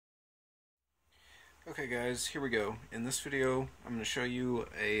Okay guys, here we go. In this video, I'm going to show you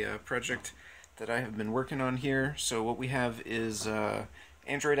a project that I have been working on here. So what we have is an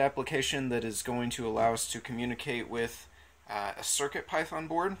Android application that is going to allow us to communicate with a CircuitPython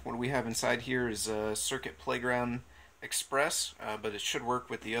board. What we have inside here is a Circuit Playground Express, but it should work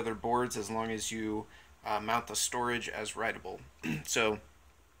with the other boards as long as you mount the storage as writable. So I'm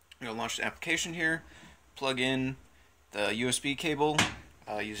going to launch the application here, plug in the USB cable.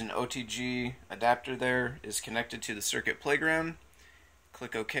 Using OTG adapter there is connected to the Circuit Playground.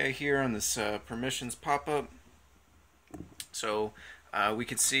 Click OK here on this permissions pop-up. So we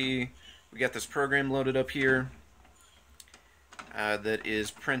can see we got this program loaded up here that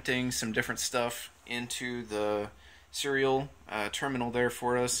is printing some different stuff into the serial terminal there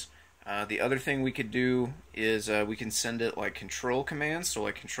for us. The other thing we could do is we can send it like control commands, so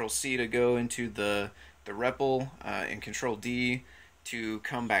like control C to go into the REPL and control D to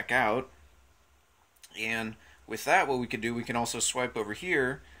come back out. And with that, what we could do, we can also swipe over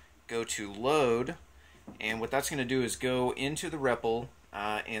here, go to load, and what that's going to do is go into the REPL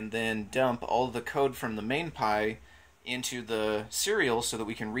and then dump all of the code from the main Pi into the serial so that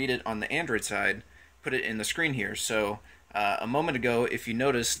we can read it on the Android side, put it in the screen here. So a moment ago, if you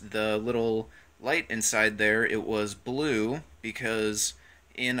noticed the little light inside there, it was blue because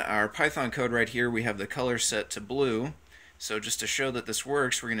in our Python code right here we have the color set to blue. So just to show that this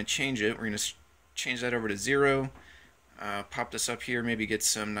works, we're going to change it. We're going to change that over to 0. Pop this up here, maybe get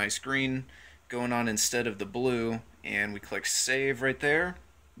some nice green going on instead of the blue. And we click Save right there.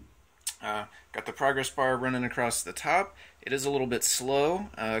 Got the progress bar running across the top. It is a little bit slow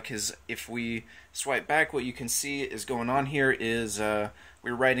because if we swipe back, what you can see is going on here is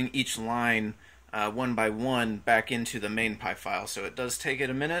we're writing each line one by one back into the main Pi file. So it does take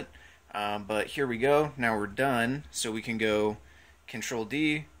it a minute. But here we go. Now we're done. So we can go Control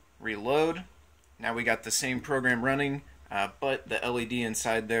D, reload. Now we got the same program running, but the LED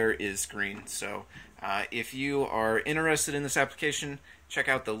inside there is green. So if you are interested in this application, check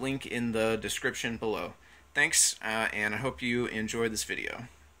out the link in the description below. Thanks, and I hope you enjoyed this video.